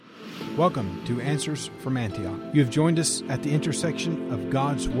Welcome to Answers from Antioch. You have joined us at the intersection of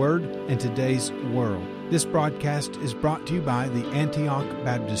God's Word and today's world. This broadcast is brought to you by the Antioch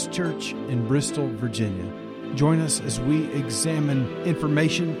Baptist Church in Bristol, Virginia. Join us as we examine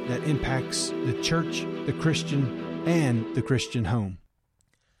information that impacts the church, the Christian, and the Christian home.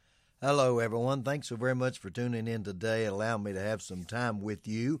 Hello, everyone. Thanks so very much for tuning in today. Allow me to have some time with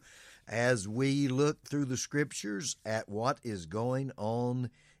you as we look through the Scriptures at what is going on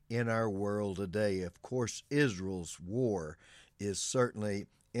in our world today. Of course, Israel's war is certainly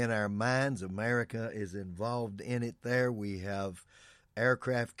in our minds. America is involved in it there. We have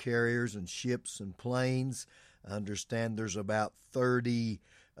aircraft carriers and ships and planes. I understand there's about 30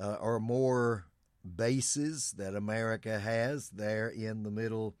 or more bases that America has there in the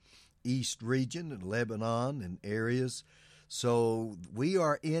Middle East region and Lebanon and areas. So we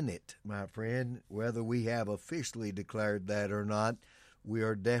are in it, my friend, whether we have officially declared that or not. We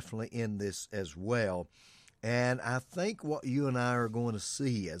are definitely in this as well. And I think what you and I are going to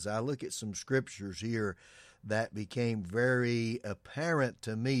see as I look at some scriptures here that became very apparent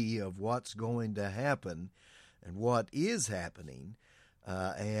to me of what's going to happen and what is happening.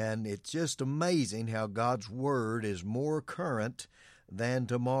 And it's just amazing how God's Word is more current than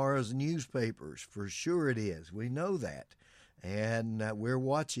tomorrow's newspapers. For sure it is. We know that. And we're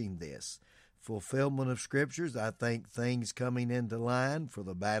watching this fulfillment of Scriptures. I think things coming into line for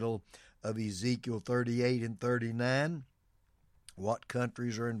the battle of Ezekiel 38 and 39. What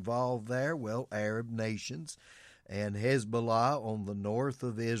countries are involved there? Well, Arab nations and Hezbollah on the north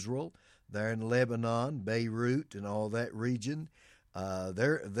of Israel, there in Lebanon, Beirut, and all that region.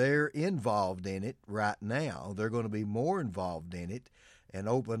 They're involved in it right now. They're going to be more involved in it and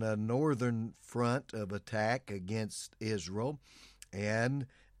open a northern front of attack against Israel. And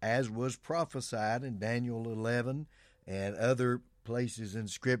as was prophesied in Daniel 11 and other places in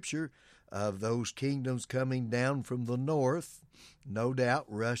Scripture, of those kingdoms coming down from the north, no doubt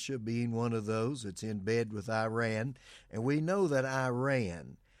Russia being one of those. It's in bed with Iran. And we know that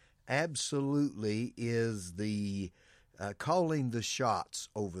Iran absolutely is the calling the shots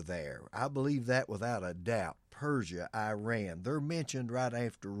over there. I believe that without a doubt. Persia, Iran, they're mentioned right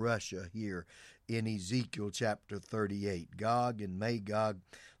after Russia here in Ezekiel chapter 38. Gog and Magog.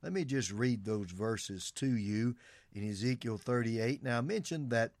 Let me just read those verses to you in Ezekiel 38. Now, I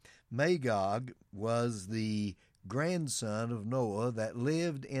mentioned that Magog was the grandson of Noah that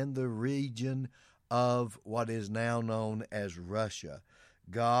lived in the region of what is now known as Russia.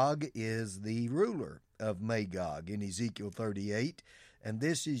 Gog is the ruler of Magog in Ezekiel 38, and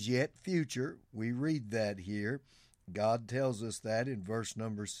this is yet future. We read that here. God tells us that in verse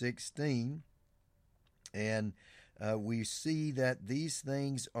number 16, and we see that these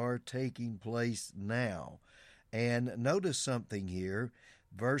things are taking place now. And notice something here.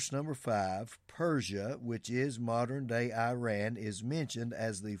 Verse number 5, Persia, which is modern-day Iran, is mentioned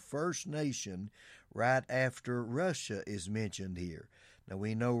as the first nation right after Russia is mentioned here. Now,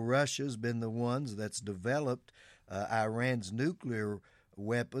 we know Russia's been the ones that's developed Iran's nuclear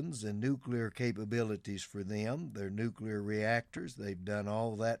weapons and nuclear capabilities for them, their nuclear reactors. They've done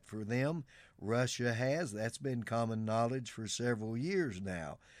all that for them. Russia has. That's been common knowledge for several years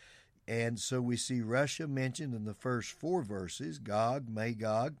now. And so we see Russia mentioned in the first 4 verses, Gog,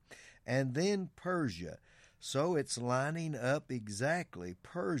 Magog, and then Persia. So it's lining up exactly,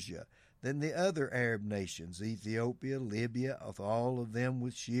 Persia. Then the other Arab nations, Ethiopia, Libya, all of them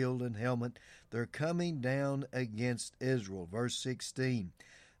with shield and helmet, they're coming down against Israel. Verse 16,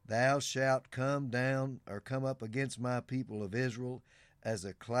 Thou shalt come down or come up against my people of Israel as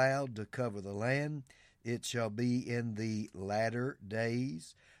a cloud to cover the land. It shall be in the latter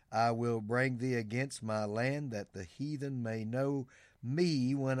days. I will bring thee against my land, that the heathen may know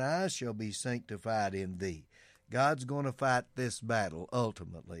me when I shall be sanctified in thee. God's going to fight this battle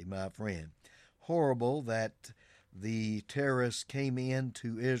ultimately, my friend. Horrible that the terrorists came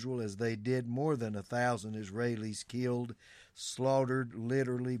into Israel as they did. More than 1,000 Israelis killed, slaughtered,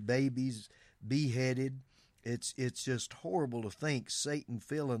 literally, babies beheaded. It's just horrible to think Satan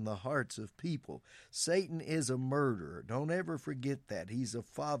filling the hearts of people. Satan is a murderer. Don't ever forget that. He's a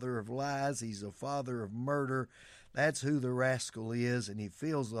father of lies. He's a father of murder. That's who the rascal is, and he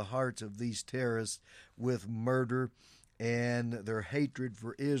fills the hearts of these terrorists with murder and their hatred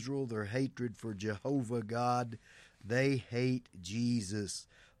for Israel, their hatred for Jehovah God. They hate Jesus,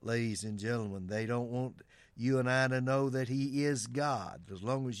 ladies and gentlemen. They don't want you and I to know that he is God. As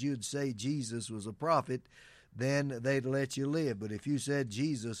long as you'd say Jesus was a prophet, then they'd let you live. But if you said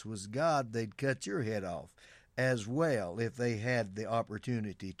Jesus was God, they'd cut your head off as well if they had the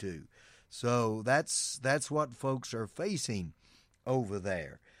opportunity to. So that's what folks are facing over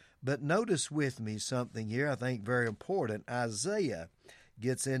there. But notice with me something here I think very important. Isaiah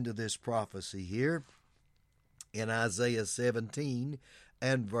gets into this prophecy here in Isaiah 17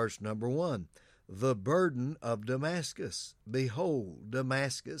 and verse number 1. The burden of Damascus. Behold,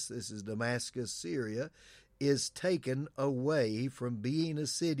 Damascus, this is Damascus, Syria, is taken away from being a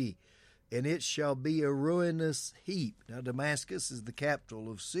city, and it shall be a ruinous heap. Now, Damascus is the capital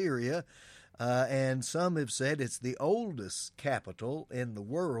of Syria, and some have said it's the oldest capital in the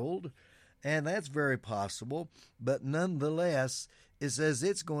world, and that's very possible. But nonetheless, it says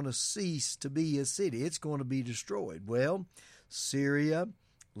it's going to cease to be a city. It's going to be destroyed. Well, Syria,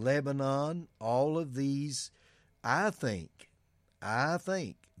 Lebanon, all of these, I think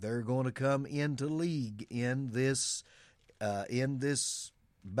they're going to come into league in this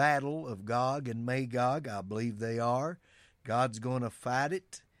battle of Gog and Magog. I believe they are. God's going to fight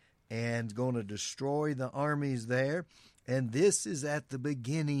it and going to destroy the armies there. And this is at the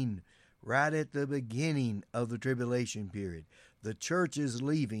beginning, right at the beginning of the tribulation period. The church is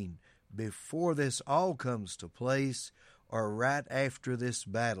leaving before this all comes to place, or right after this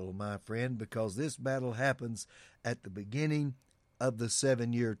battle, my friend, because this battle happens at the beginning of the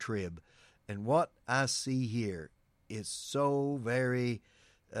 7-year trib. And what I see here is so very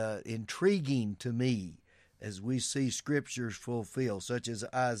intriguing to me as we see scriptures fulfilled, such as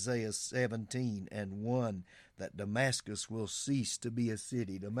Isaiah 17 and 1, that Damascus will cease to be a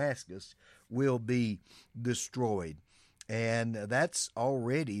city. Damascus will be destroyed. And that's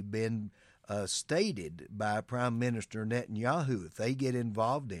already been stated by Prime Minister Netanyahu. If they get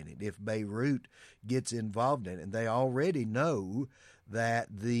involved in it, if Beirut gets involved in it, and they already know that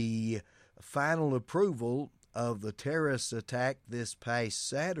the final approval of the terrorist attack this past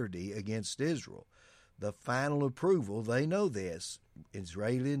Saturday against Israel, the final approval, they know this.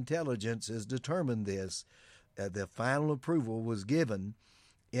 Israeli intelligence has determined this. The final approval was given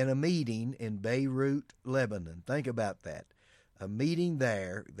in a meeting in Beirut, Lebanon. Think about that. A meeting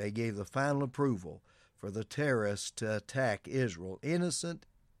there, they gave the final approval for the terrorists to attack Israel. Innocent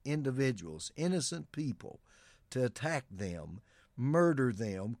individuals, innocent people, to attack them, murder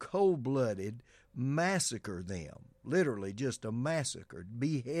them, cold-blooded, massacre them. Literally just a massacre,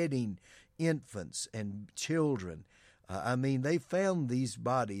 beheading infants and children. They found these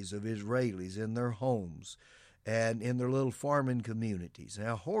bodies of Israelis in their homes and in their little farming communities.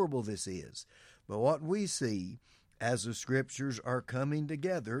 How horrible this is. But what we see as the scriptures are coming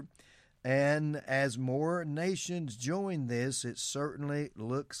together, and as more nations join this, it certainly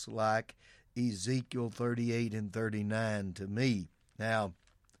looks like Ezekiel 38 and 39 to me. Now,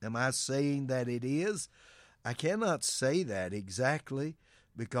 am I saying that it is? I cannot say that exactly,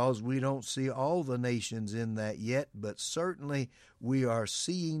 because we don't see all the nations in that yet, but certainly we are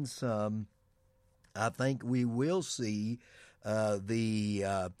seeing some. I think we will see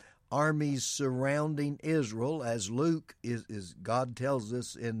the armies surrounding Israel, as Luke is God tells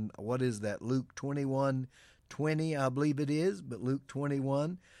us in, what is that, Luke 21:20, I believe it is, but Luke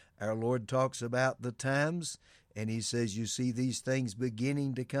 21, our Lord talks about the times, and he says, you see these things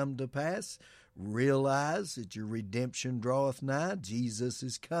beginning to come to pass. Realize that your redemption draweth nigh. Jesus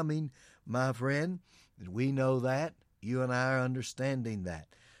is coming, my friend. And we know that. You and I are understanding that.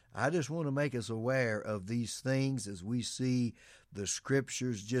 I just want to make us aware of these things as we see the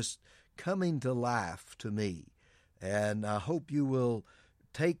scriptures just coming to life to me. And I hope you will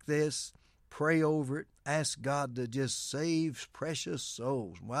take this, pray over it, ask God to just save precious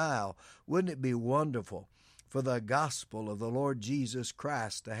souls. Wow, wouldn't it be wonderful for the gospel of the Lord Jesus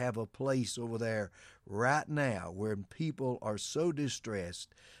Christ to have a place over there right now where people are so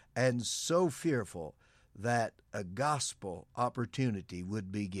distressed and so fearful that a gospel opportunity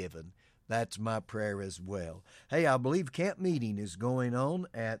would be given. That's my prayer as well. Hey, I believe camp meeting is going on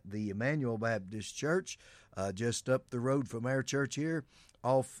at the Emmanuel Baptist Church, just up the road from our church here,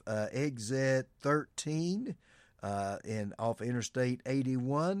 off exit 13, off Interstate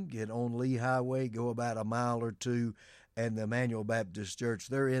 81. Get on Lee Highway, go about a mile or two, and the Emmanuel Baptist Church,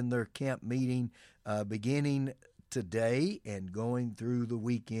 they're in their camp meeting beginning today and going through the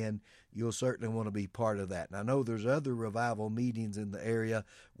weekend. You'll certainly want to be part of that. And I know there's other revival meetings in the area.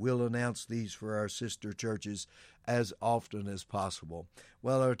 We'll announce these for our sister churches as often as possible.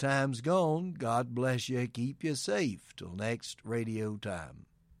 Well, our time's gone. God bless you. Keep you safe. Till next radio time.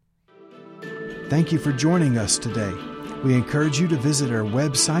 Thank you for joining us today. We encourage you to visit our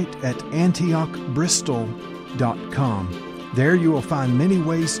website at AntiochBristol.com. There you will find many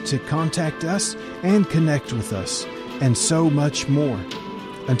ways to contact us and connect with us, and so much more.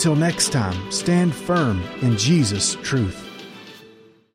 Until next time, stand firm in Jesus' truth.